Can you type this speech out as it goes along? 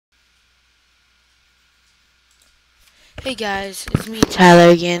Hey guys, it's me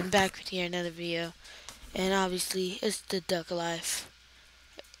Tyler again, back with you another video, and obviously it's the Duck Life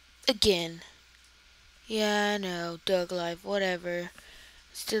again. Yeah, I know, Duck Life, whatever.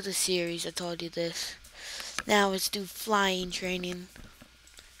 Still the series. I told you this. Now let's do flying training.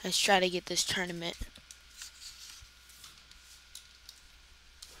 Let's try to get this tournament.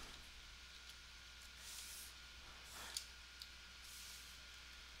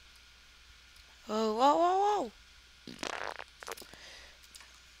 Whoa, whoa, whoa, whoa!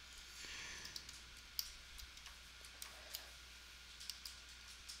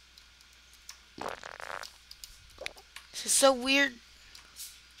 This is so weird.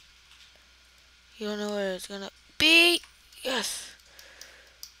 You don't know where it's gonna be. Yes.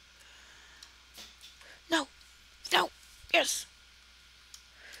 No. No. Yes.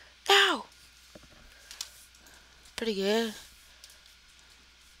 No. Pretty good.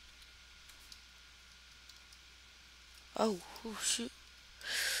 Oh, oh shoot.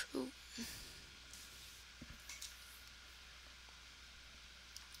 Ooh.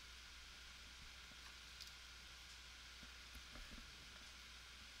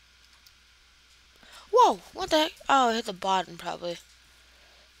 Whoa, what the heck? Oh, I hit the bottom probably.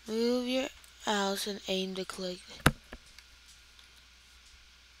 Move your mouse and aim to click.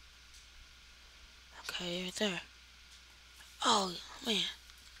 Okay, right there. Oh, man.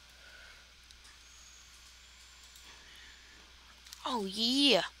 Oh,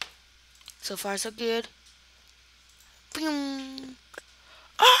 yeah. So far, so good. Boom.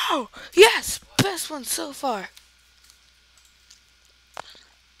 Oh, yes. Best one so far.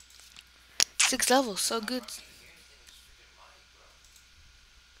 6 levels, so good.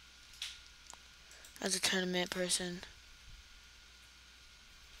 As a tournament person.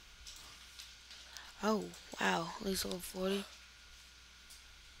 Oh, wow. At least level 40.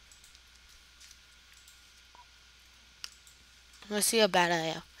 Let's see how bad I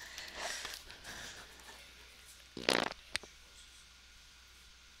am.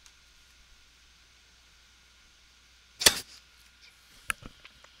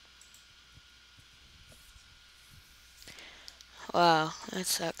 Wow, that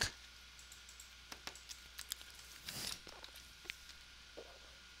sucks.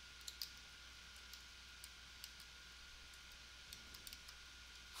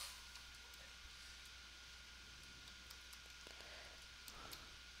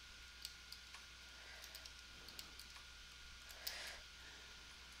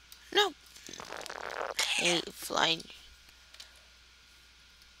 No. I hate flying.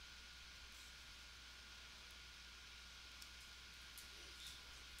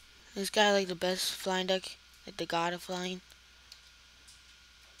 This guy like the best flying duck. Like the god of flying.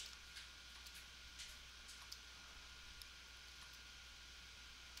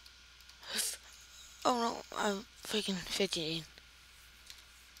 Oh no, I'm freaking 15.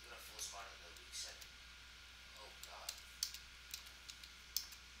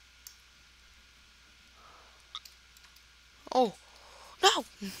 Oh, no!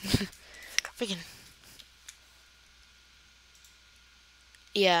 Freaking.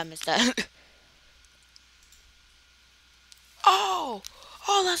 Yeah, I missed that. Oh!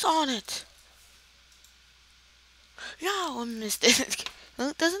 Oh, that's on it! No, I missed it.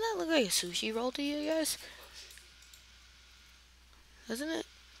 Doesn't that look like a sushi roll to you guys? Doesn't it?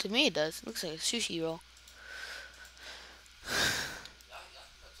 To me it does. It looks like a sushi roll.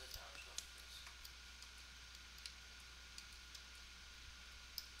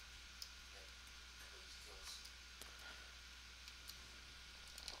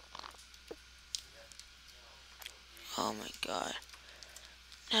 Oh my god.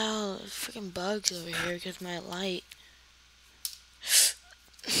 No, there's freaking bugs over here because my light.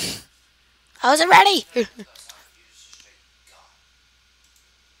 I wasn't ready!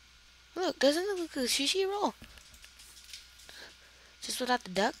 Look, doesn't it look like a sushi roll? Just without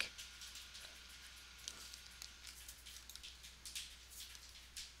the duck?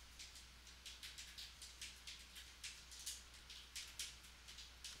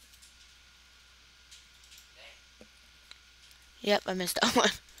 Yep, I missed that one.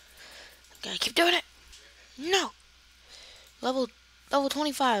 Gotta keep doing it. No! Level level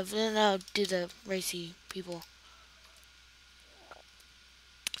 25, then I'll do the racy people.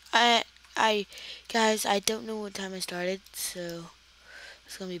 I I guys, I don't know what time I started, so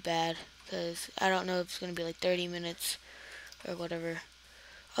it's gonna be bad because I don't know if it's gonna be like 30 minutes or whatever.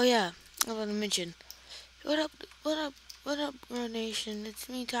 Oh yeah, I want to mention. What up? What up? What up, World Nation? It's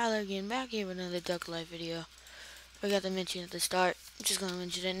me, Tyler, again, back here with another Duck Life video. Forgot to mention at the start. I'm just gonna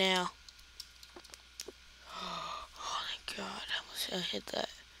mention it now. Oh my god, I almost hit that.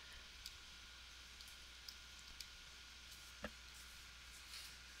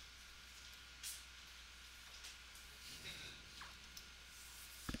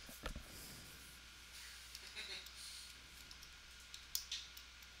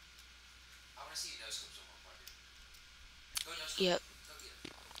 Yep.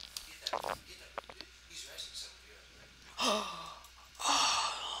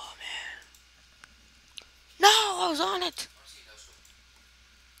 Oh man. No, I was on it.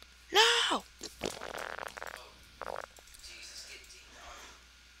 No.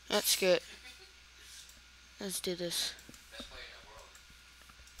 That's good. Let's do this.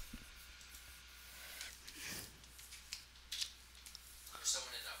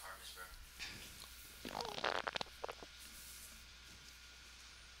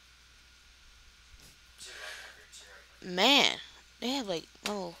 Man, they have like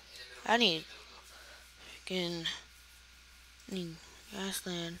I need freaking need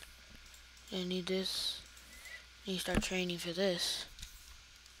grassland. I need this. I need to start training for this.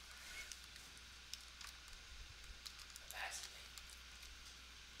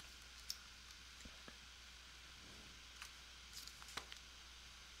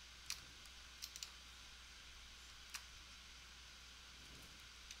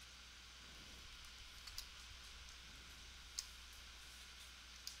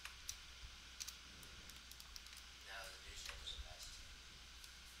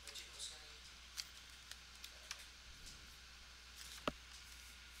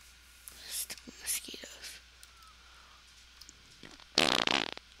 Stupid mosquitoes.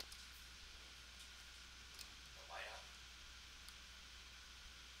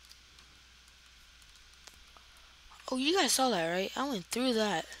 Oh, you guys saw that, right? I went through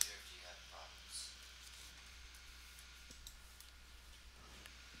that.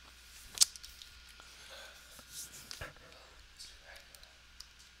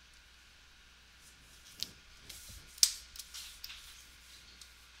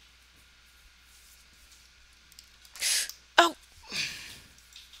 Oh,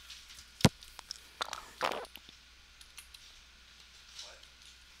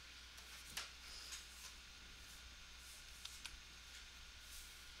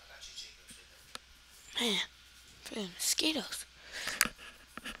 man, freaking mosquitoes.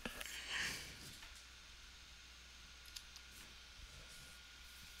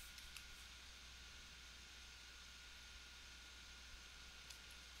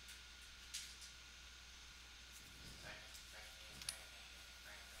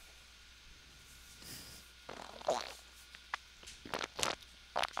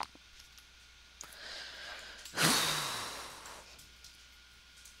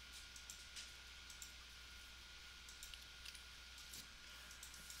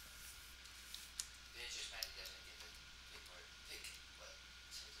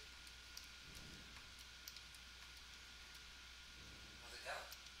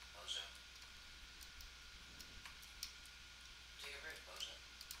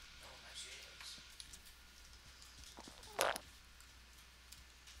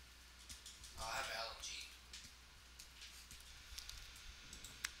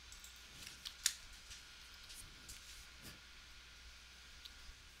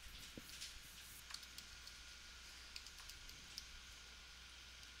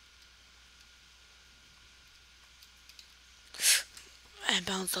 I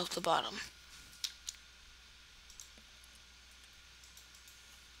bounced off the bottom.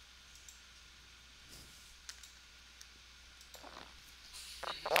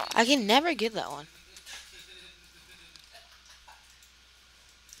 I can never get that one.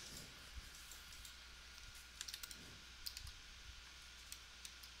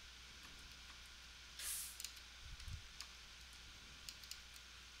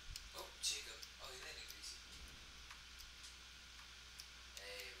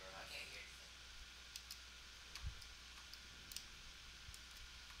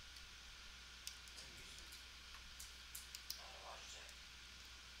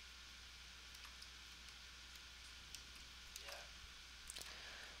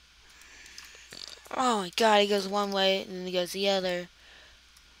 Oh my god, he goes one way and then he goes the other.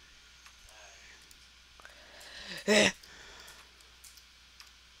 No,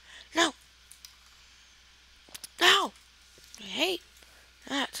 no, I hate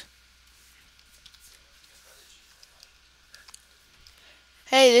that.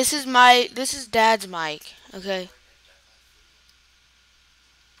 Hey, this is Dad's mic, okay?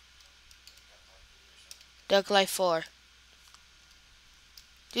 Duck Life 4.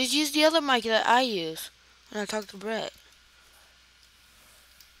 Just use the other mic that I use when I talk to Brett.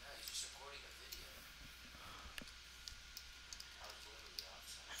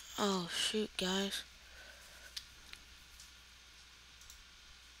 Oh shoot, guys.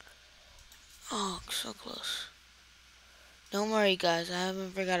 Oh, so close. Don't worry, guys. I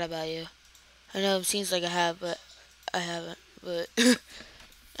haven't forgot about you. I know it seems like I have, but I haven't. But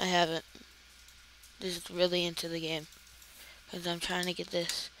I haven't. just really into the game. Because I'm trying to get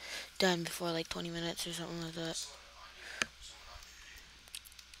this done before like 20 minutes or something like that.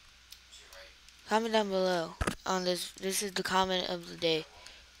 Comment down below on this. This is the comment of the day.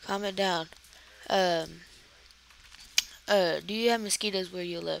 Comment down. Um, do you have mosquitoes where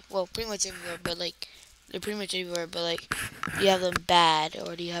you live? Well, pretty much everywhere, but like, they're pretty much everywhere, but like, do you have them bad,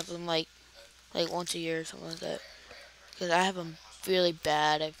 or do you have them like once a year or something like that? Because I have them really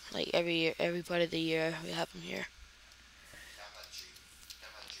bad. Like every year, every part of the year, we have them here.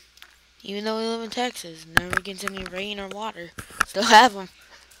 Even though we live in Texas, never gets any rain or water, still have them.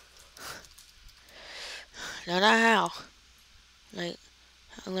 Don't know how. Like,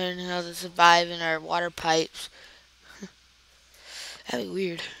 I learned how to survive in our water pipes. That'd be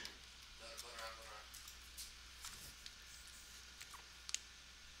weird.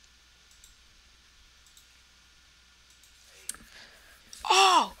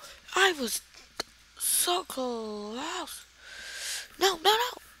 Oh, I was so close. No, no, no.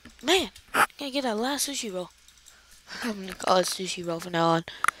 Man, gotta get that last sushi roll. I'm gonna call it sushi roll from now on.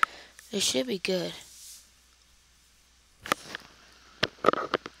 It should be good.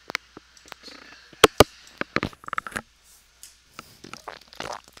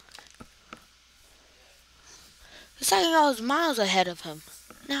 It's like I was miles ahead of him.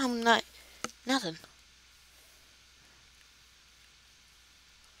 Now I'm not. Nothing.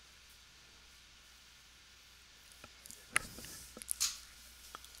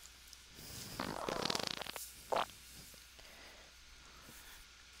 Oh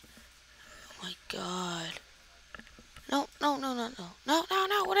my god. No, no, no, no, no. No, no,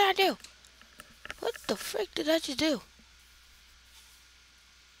 no. What did I do? What the frick did I just do?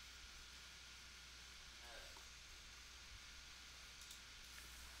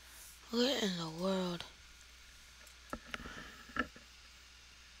 What in the world?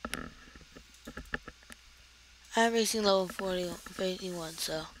 I have racing level 51,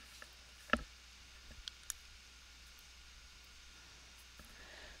 so.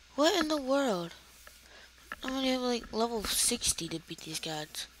 What in the world? I'm gonna have like level 60 to beat these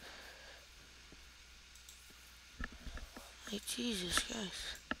guys. Like, Jesus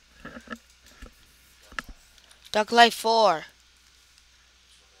Christ. Duck Life 4.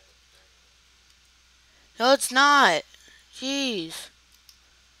 No, it's not. Jeez.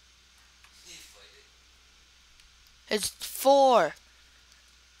 It's 4.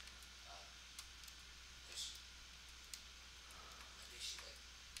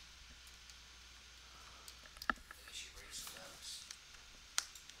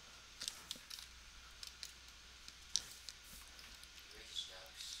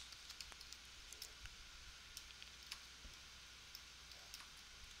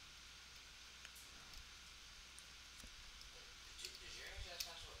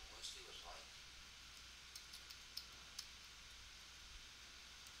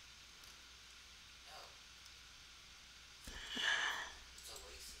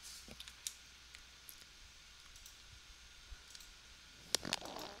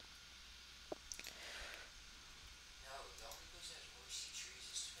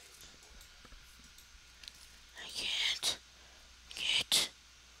 I can't get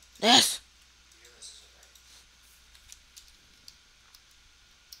this.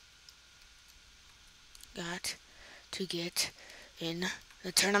 Got to get in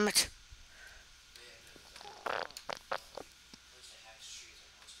the tournament.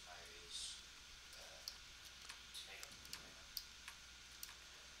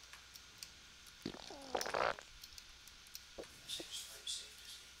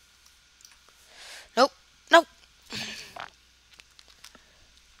 Nope. Nope.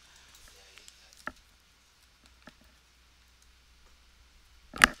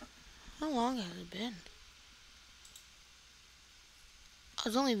 How long has it been?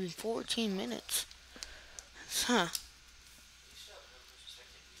 It's only been 14 minutes. Huh.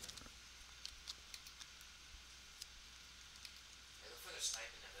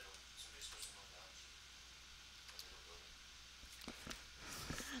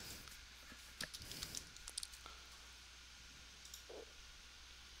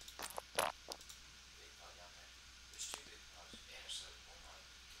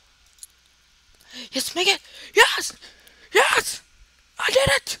 Yes, make it. Yes. Yes. I did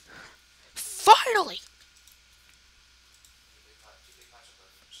it. Finally.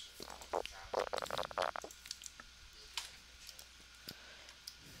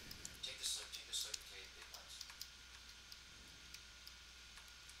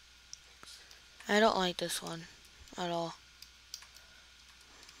 I don't like this one at all.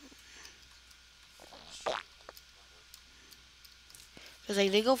 Cause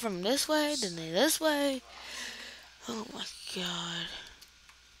like they go from this way, then they this way. Oh my god.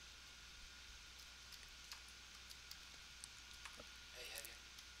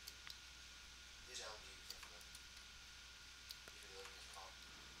 Here's LG, careful.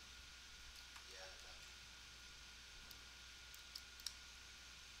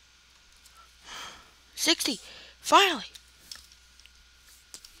 60. Finally.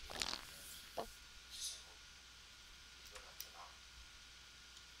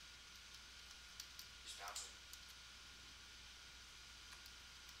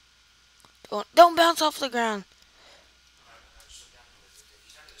 Don't bounce off the ground.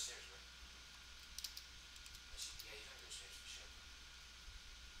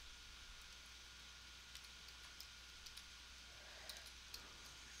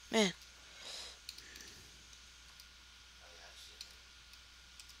 Man.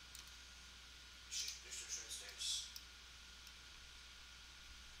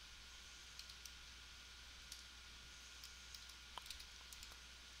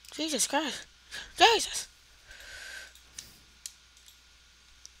 Jesus Christ. Jesus.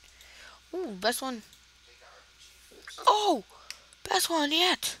 Ooh, best one. Oh, best one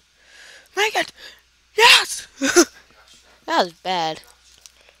yet. Make it. Yes. That was bad.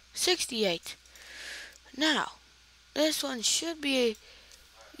 68. Now, this one should be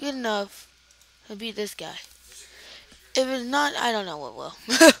good enough to beat this guy. If it's not, I don't know what will.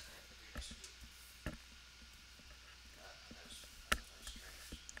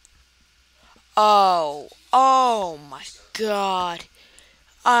 Oh my god.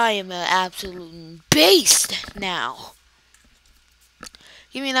 I am an absolute beast now.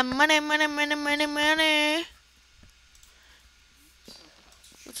 Give me the money, money, money, money, money.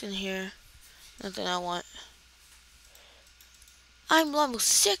 What's in here? Nothing I want. I'm level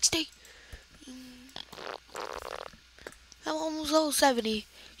 60. I'm almost level 70. You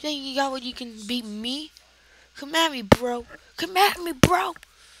think you got what you can beat me? Come at me, bro. Come at me, bro.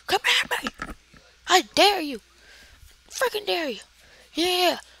 Come at me. I dare you. Freaking dare you.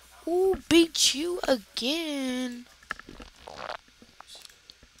 Yeah. Ooh, beat you again.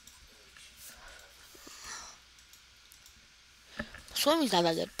 Swimming's not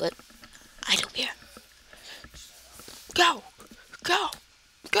that good, but I don't care. Go. Go.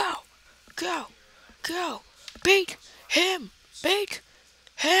 Go. Go. Go. Beat him. Beat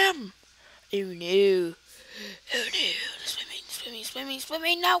him. Oh no. Oh no. Swimming, swimming, swimming,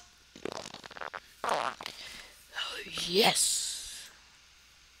 swimming. No. Oh yes.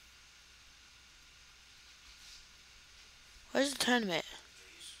 Where's the tournament?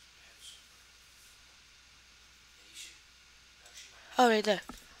 Oh, right there.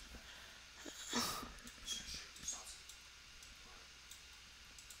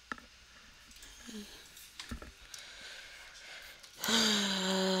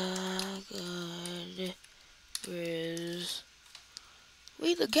 God, Grizz.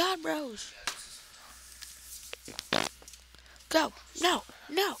 We the God Bros. Go. No.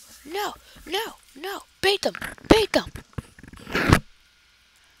 No. No. No. No. Beat them. Beat them.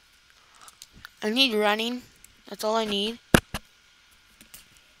 I need running. That's all I need.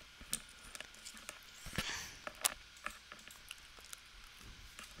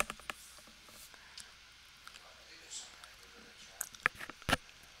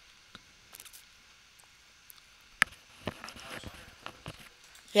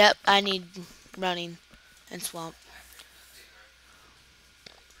 Yep, I need running and swamp.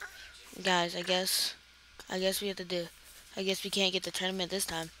 Guys, I guess we have to do. I guess we can't get the tournament this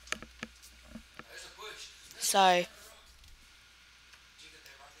time. Sorry.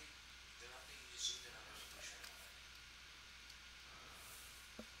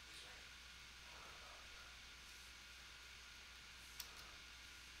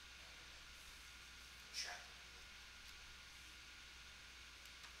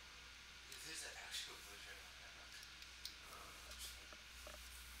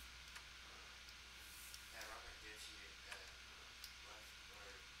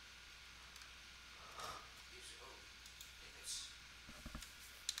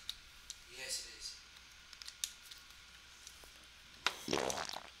 Yes, it is.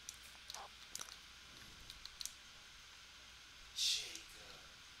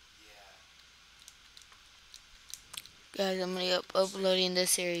 Guys, I'm gonna be uploading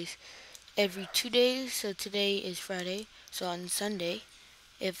this series every 2 days. So today is Friday. So on Sunday,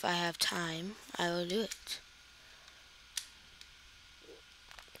 if I have time, I will do it.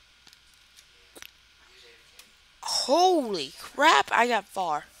 Holy crap, I got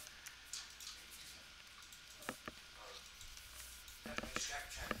far.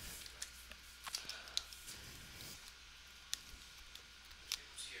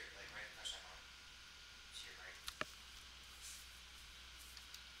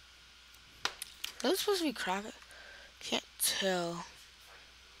 Those supposed to be crocodiles. Can't tell.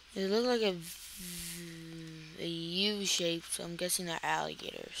 They look like a U shape, so I'm guessing they're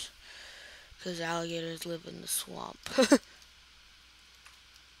alligators. Because alligators live in the swamp.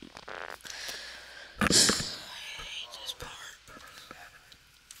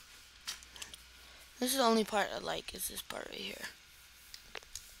 This is the only part I like, is this part right here.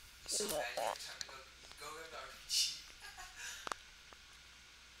 So bad, every time you go grab the RPG.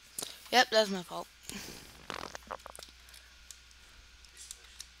 Yep, that's my fault. This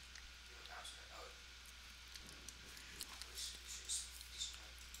push. You have a mouse pad. Oh. This is this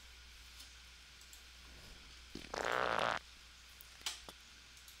one.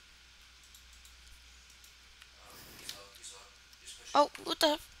 You slow. Just push. Oh, what the?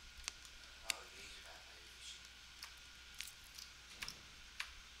 Oh, yeah, you're bad.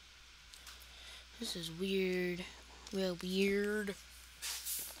 This is weird. Real weird.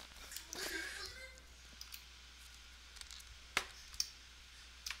 You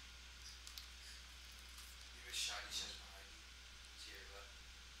have a shiny chest behind you. To your left.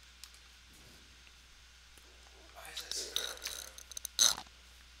 Why is that so?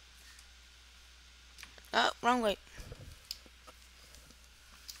 Oh, wrong way.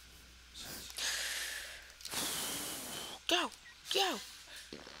 Shiny chest. Go, go.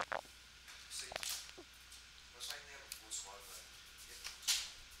 See? Most likely they have a full squad, but you have a full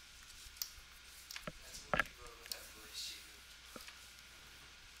squad. That's what you wrote with that voice, Shibu.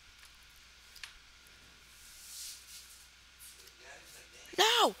 Yeah, he's like, dang.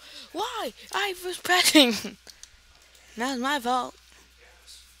 No! Why? I was pressing. That was my fault. Yeah,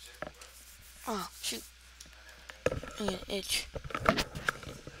 that's exactly right. Oh, shoot. I get an itch.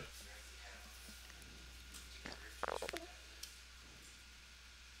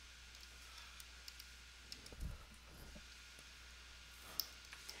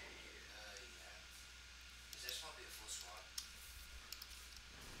 There's probably a full squad.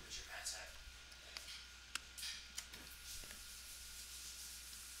 Where's your mat's at?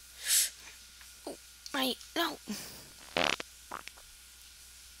 Right, no. Yeah,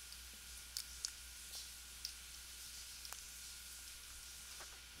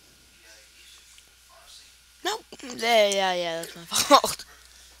 you should, honestly, No. There, yeah, that's my fault.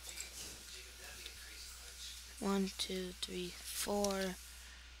 Jacob, that'd be a crazy clutch. 1, 2, 3, 4,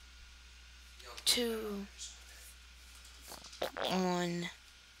 Yo, 2, just went there. 1,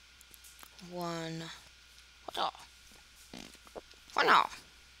 1. What the? What no?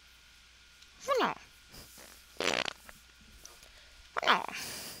 What no? What no?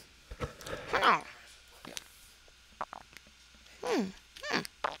 What no? Hmm.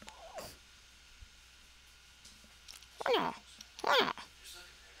 What no? What no? Just look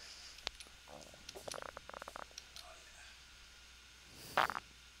at there. Oh, yeah.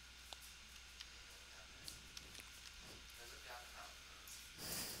 Look down the mountain.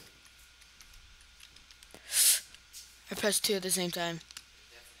 I pressed 2 at the same time.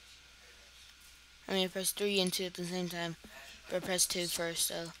 There's definitely a team of paradise. I mean, I pressed 3 and 2 at the same time. Imagine, But I pressed 2 first,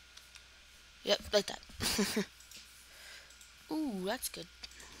 so. Yep, like that. Ooh, that's good.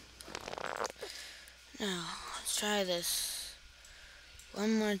 Now, let's try this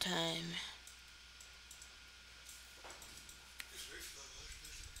one more time.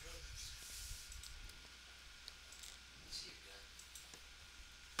 see you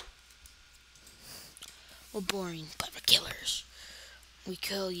good. We're boring, but we're killers. We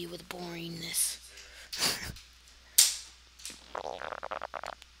kill you with boringness.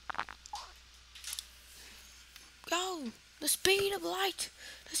 Go! The speed of light!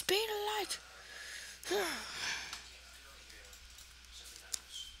 The speed of light!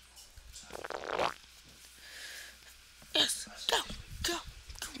 Yes, go! Go!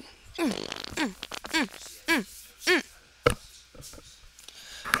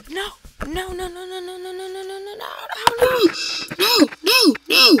 No! No, no, no, no, no, no, no, no, no, no, no,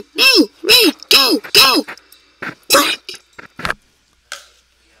 no, Ray, go, go! Frank!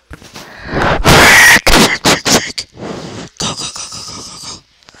 Go, go, go, go, go, go, go.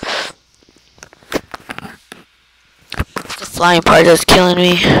 The flying part is killing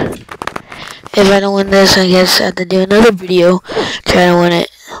me. If I don't win this, I guess I have to do another video trying to win it.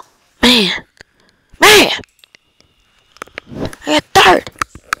 Man! Man! I got third!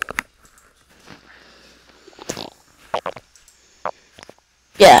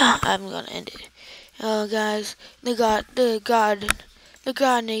 Yeah, I'm gonna end it. Guys, the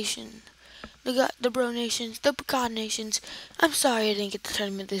God Nation, the Bro Nations, the God Nations. I'm sorry I didn't get the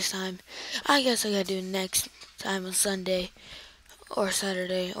tournament this time. I guess I gotta do it next time on Sunday, or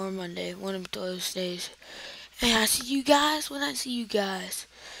Saturday, or Monday, one of those days. And I see you guys when I see you guys.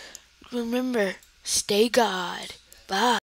 Remember, Stay God. Bye.